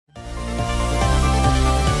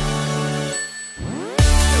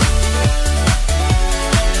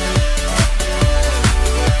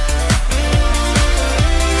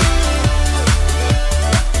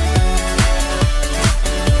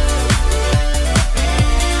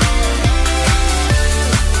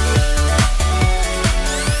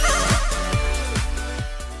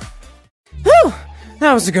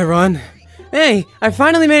That was a good run. Hey, I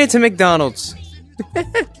finally made it to McDonald's.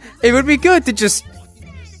 It would be good to just...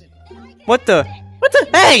 What the...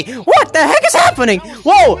 Hey! What the heck is happening?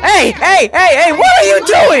 Whoa! Hey! What are you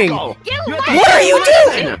doing? What are you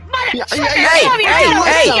doing? Hey!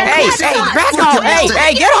 Rascal!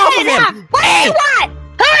 Hey! Get off of him! What do you want?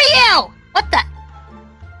 Who are you? What the...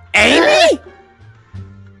 Amy?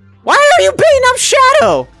 Why are you beating up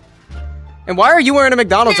Shadow? And why are you wearing a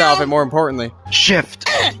McDonald's outfit, more importantly? Shift.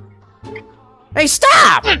 Hey,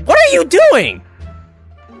 stop! What are you doing?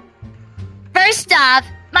 First off,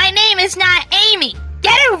 my name is not Amy.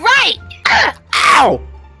 Get it right! Ow!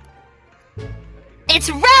 It's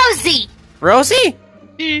Rosy! Rosie?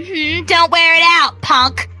 Don't wear it out,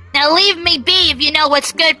 punk. Now leave me be if you know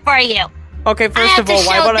what's good for you. Okay, first of all,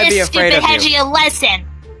 why would I be afraid of you? I have to show this stupid hedgie a lesson.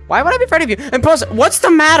 Why would I be afraid of you? And plus, what's the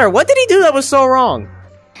matter? What did he do that was so wrong?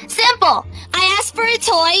 Simple. I asked for a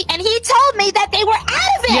toy, and he told me that they were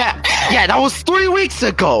out of it! Yeah, that was 3 weeks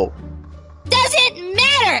ago! Doesn't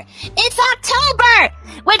matter! It's October!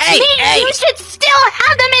 Which means you should still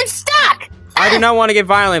have them in stock! I do not want to get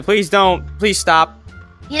violent. Please don't. Please stop.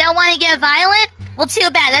 You don't want to get violent? Well, too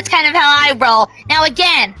bad. That's kind of how I roll. Now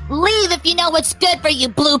again, leave if you know what's good for you,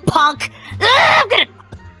 blue punk! I'm gonna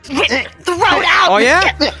throw it out! Oh, yeah?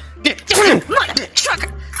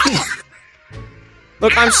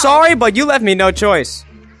 Look, I'm sorry, but you left me no choice.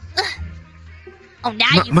 Oh, now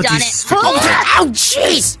you've done it. Oh,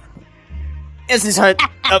 jeez! This is hurt.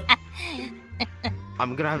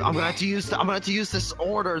 I'm gonna have to use this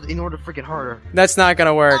order in order to freaking harder. That's not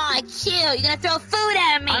gonna work. Oh, cute. You're gonna throw food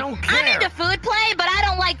at me. I don't care. I'm into food play, but I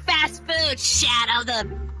don't like fast food. Shadow the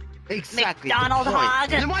Exactly. McDonald hog.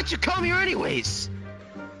 Then why'd you come here anyways?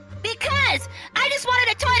 Because I just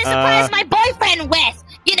wanted a toy to surprise my boyfriend with.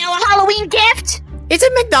 You know, a Halloween gift. It's a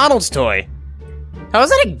McDonald's toy. How is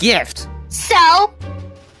that a gift? So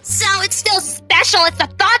it's still special. It's the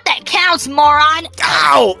thought that counts, moron.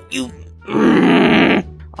 Ow! You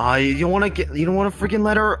You don't wanna freaking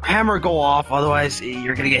let her hammer go off, otherwise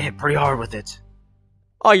you're gonna get hit pretty hard with it.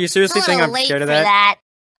 Oh, you seriously think I'm late scared of for that?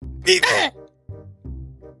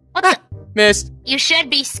 What the? Missed. You should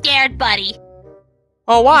be scared, buddy.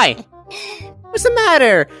 Oh, why? What's the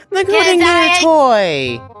matter? Like holding your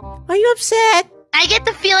toy. Are you upset? I get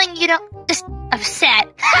the feeling you don't just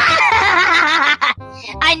upset.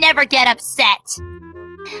 I never get upset.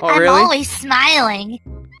 Oh, I'm really? always smiling.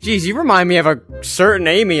 Jeez, you remind me of a certain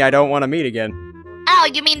Amy I don't want to meet again. Oh,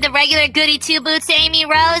 you mean the regular goody two-boots Amy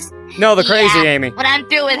Rose? No, the crazy Amy. When I'm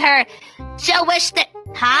through with her, she'll wish that...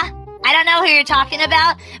 Huh? I don't know who you're talking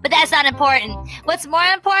about, but that's not important. What's more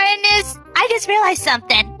important is, I just realized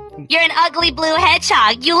something. You're an ugly blue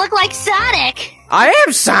hedgehog. You look like Sonic. I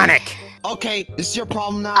am Sonic! Okay, this is your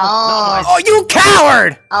problem now. Oh, you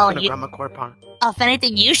coward! Oh, I'm gonna grab my cord pawn. Oh, if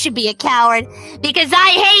anything, you should be a coward, because I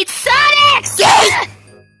hate Sonics! Yes!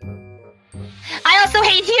 I also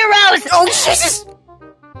hate heroes! Oh, Jesus!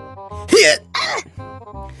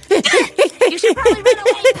 You should probably run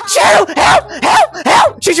away, Pop. Shadow,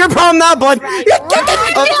 help! She's your problem now, bud!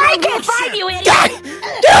 I can't find you,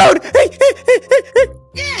 Dude!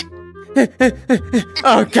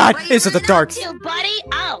 Oh, God, it's in the dark. To, buddy?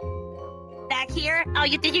 Oh. Back here? Oh,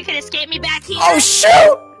 you think you can escape me back here? Oh,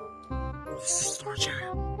 shoot!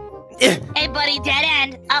 Hey, buddy, dead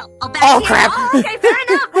end. Oh, back Oh, here. crap. Oh, okay, fair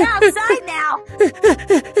enough. We're outside now.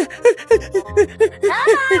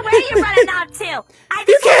 Where are you running off to? I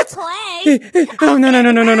just want to play. Oh, no.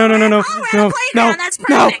 Oh, we're at a playground. That's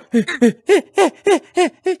perfect.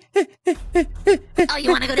 Oh, you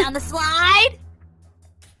want to go down the slide?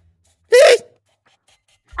 Oh,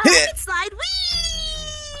 I can slide. Whee!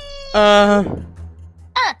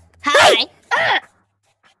 Hi.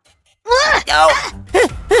 No.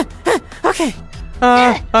 Okay.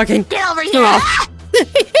 Okay. Get over here.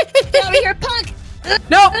 Get over here, punk.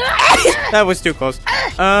 No. That was too close. You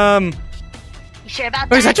sure about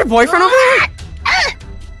that? Is that your boyfriend over there?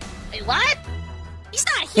 Wait, what? He's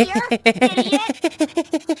not here, idiot.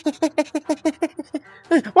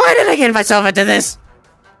 Why did I get myself into this?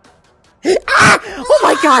 Oh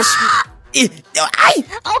my gosh!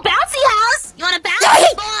 Oh, bouncy house! You want to bounce?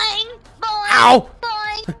 Boing! Boing! Ow!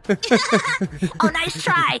 Boing! Oh, nice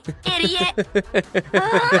try, idiot!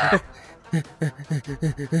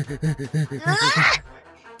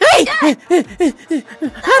 Hey!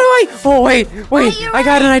 How do I? Oh wait! I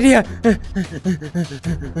got an idea.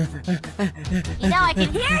 You know I can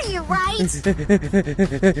hear you, right?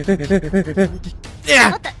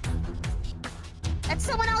 Yeah. What the? That's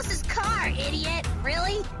someone else's car, idiot!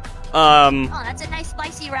 Really? Oh, that's a nice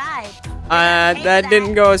spicy ride. That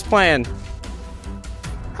didn't go as planned.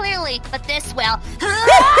 clearly, but this will.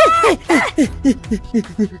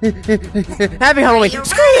 Happy Halloween. You're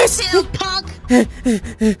Screw right, this! too, punk.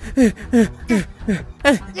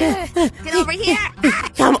 Get over here.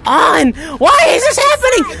 Come on! Why is this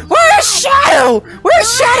happening? Where's Shadow?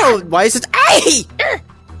 Where's Shadow? Why is this? Hey!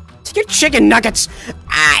 Take your chicken nuggets.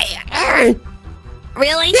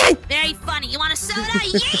 Really? Very funny. You want a soda?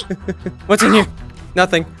 Yeet! What's in here?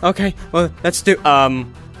 Nothing. Okay. Well, let's do.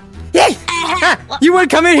 Yay! You would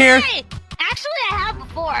come in here. Hey, actually, I have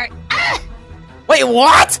before. Wait,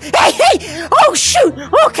 what? Hey! Oh shoot!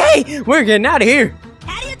 Okay, we're getting out of here.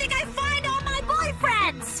 How do you think I find all my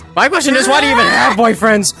boyfriends? My question is, why do you even have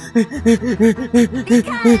boyfriends?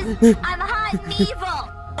 Because I'm hot and evil.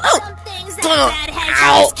 Some things that bad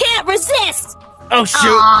hedgehogs can't resist. Oh shoot!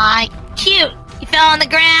 Aw, cute. You fell on the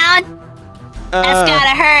ground? That's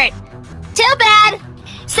gotta hurt. Too bad.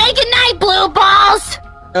 Say goodnight, blue balls.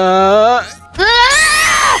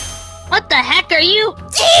 What the heck are you?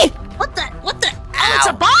 What the? Oh, it's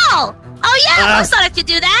a ball. Oh yeah, I thought I could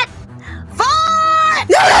do that. Fun.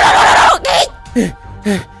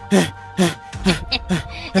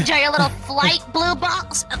 Enjoy your little flight, blue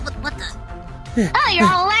balls. What the? Oh, you're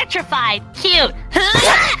all electrified. Cute.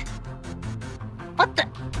 What the?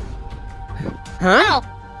 Huh? Oh,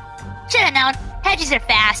 should've known. Hedges are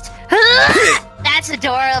fast. That's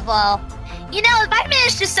adorable. You know, if I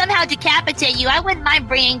managed to somehow decapitate you, I wouldn't mind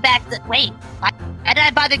bringing back the... Wait, why did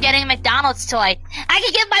I bother getting a McDonald's toy? I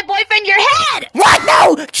could give my boyfriend your head! What?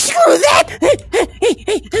 No! Screw that!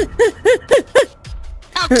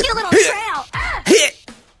 Oh, cute little trail!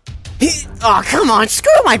 Oh, come on,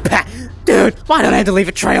 screw my pet! Dude, why don't I have to leave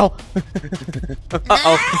a trail?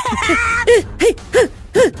 Uh-oh.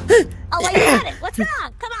 Oh, wait, you got it. What's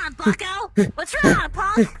wrong? Come on, bucko. What's wrong,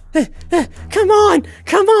 punk? Come on!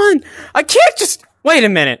 I can't just... Wait a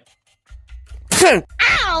minute.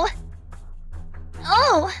 Ow!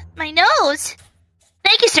 Oh, my nose.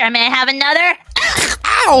 Thank you, sir. May I have another?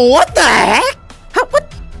 Ow, what the heck?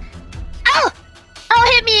 What? Oh,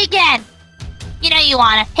 hit me again. You know you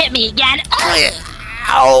wanna hit me again.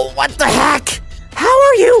 Ow, what the heck? How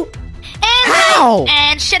are you? How?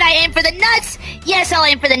 And should I aim for the nuts? Yes, I'll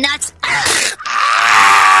aim for the nuts.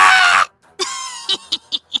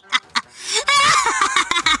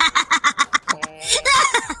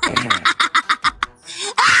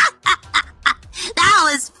 That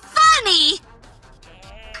was funny.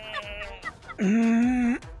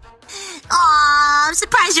 Aw, I'm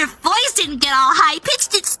surprised your voice didn't get all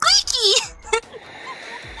high-pitched and squeaky.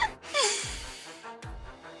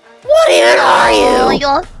 What even are you?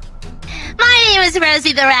 My name is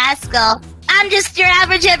Rosy the Rascal. I'm just your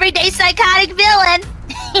average everyday psychotic villain.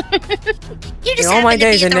 You just In all my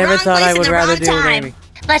days, I happen to be at the never wrong thought I place would at the rather wrong do with time. Amy.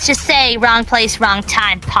 Let's just say wrong place, wrong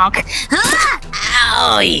time, punk.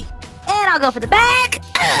 Owie. And I'll go for the back.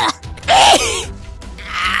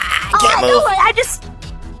 Can't move.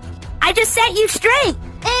 I just set you straight.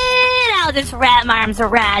 And I'll just wrap my arms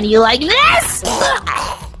around you like this.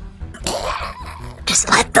 Just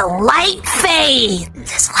let the light fade.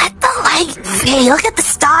 Look at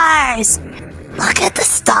the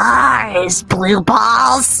stars. Blue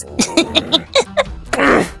balls. What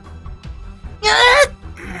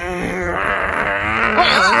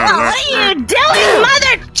are you doing,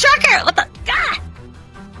 mother trucker? What the? God.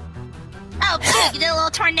 Oh, cute. You did a little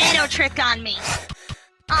tornado trick on me.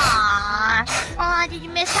 Aw, did you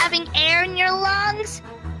miss having air in your lungs?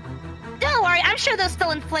 Don't worry, I'm sure they'll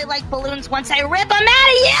still inflate like balloons once I rip them out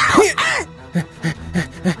of you!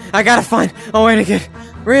 I gotta find a way to get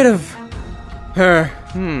rid of her.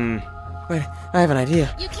 Wait, I have an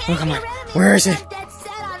idea. You can't Oh, come get on. rid of me. Where is I'm it? dead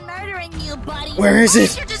set on murdering you, buddy. Where is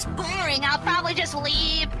it? If you're just boring, I'll probably just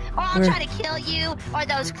leave, or I'll try to kill you, or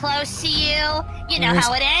those close to you. You know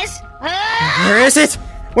how it is. Where is it?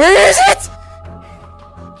 Where is it?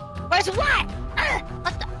 Where's what?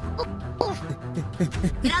 What the?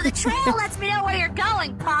 You know, the trail lets me know where you're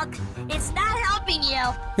going, punk. It's not helping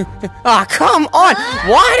you. Ah, come on!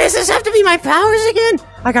 Why does this have to be my powers again?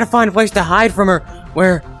 I gotta find a place to hide from her.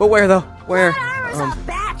 Where? But where though? Where? That armor's a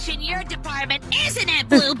batch in your department, isn't it,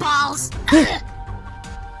 blue balls?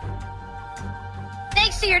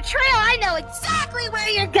 Thanks to your trail, I know exactly where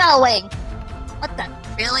you're going. What the?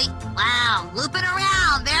 Really? Wow, looping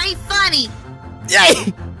around, very funny.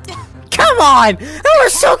 Yay! Come on! That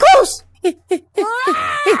was so close! Come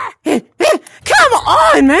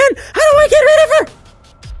on, man! How do I get rid of her?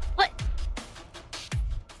 What?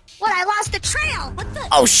 I lost the trail. What the?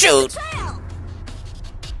 Oh, shoot! Trail.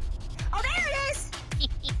 Oh, there it is.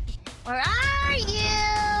 Where are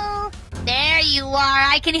you? There you are.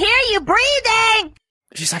 I can hear you breathing.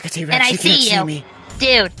 She's like a T-Rex. And I She can't see see you. me.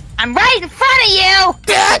 Dude, I'm right in front of you!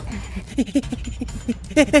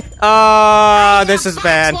 This is Fox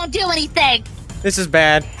bad. won't do anything. This is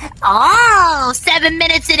bad. Oh, 7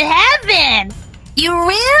 minutes in heaven. You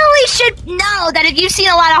really should know that if you've seen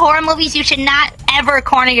a lot of horror movies, you should not ever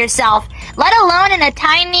corner yourself, let alone in a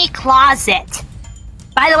tiny closet.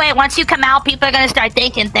 By the way, once you come out, people are going to start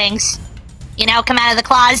thinking things. You know, come out of the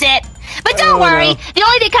closet. But don't worry, no. the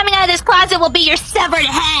only thing coming out of this closet will be your severed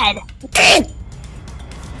head.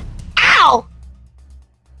 Ow!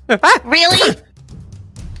 Really?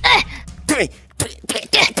 You're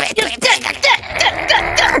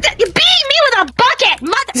beating me with a bucket,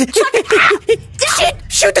 mother. Shit!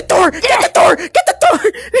 Shoot the door! Get the door! Get the door!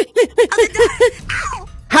 Ow!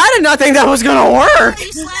 How did not think that was gonna work?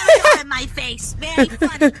 You slammed it in my face. Very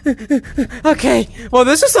funny. Okay, well,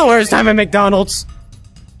 this is the worst time at McDonald's.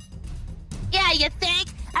 Yeah, you think?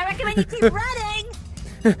 I recommend you keep running.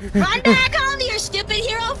 Run back home to your stupid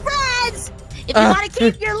hero friends. If you want to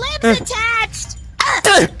keep your lips attached.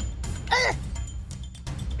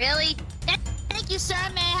 Really? Thank you, sir.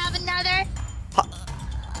 May I have another?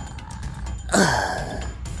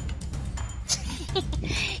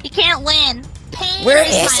 You can't win. Pain Where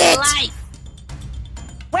is is my it? life.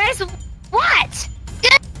 Where's what?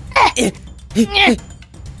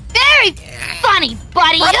 Very funny,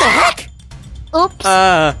 buddy. What the heck? Oops.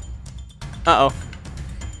 Uh-oh.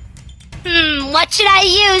 What should I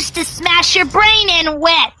use to smash your brain in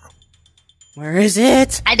with? Where is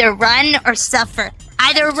it? Either run or suffer.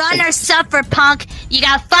 Either run or suffer, punk. You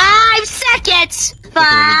got 5 seconds. 5.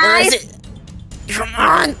 Where is it? Come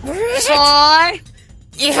on, where is it?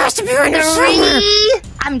 4. It has to be right there somewhere. 3.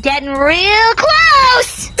 I'm getting real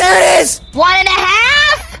close. There it is!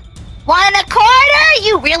 1.5. 1.25.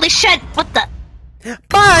 You really should. What the?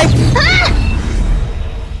 Bye!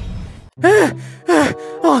 Ah!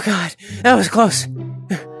 Oh god, that was close.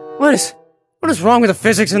 What is wrong with the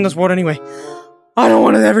physics in this world anyway? I don't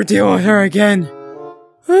want to ever deal with her again.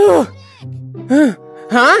 Huh?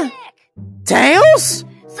 Tails?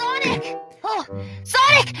 Sonic! Oh,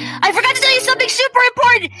 Sonic! I forgot to tell you something super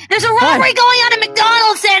important! There's a robbery going on at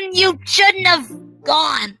McDonald's and you shouldn't have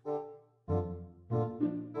gone.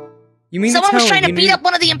 You mean Someone to was tell trying me to beat up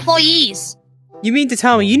one of the employees. You mean to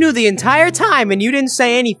tell me you knew the entire time and you didn't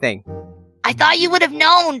say anything? I thought you would have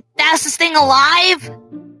known. Fastest thing alive.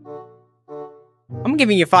 I'm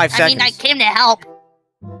giving you 5 seconds. I mean, I came to help.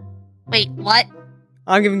 Wait, what?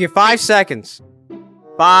 I'm giving you 5 seconds.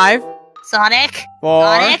 5, Sonic? 4,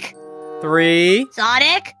 Sonic? 3,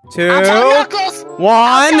 Sonic? 2, I'll tell Knuckles! 1.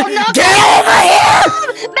 I'll tell Knuckles! Get over here!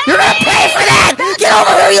 Baby! You're gonna pay for that! Get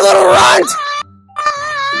over here, you little runt!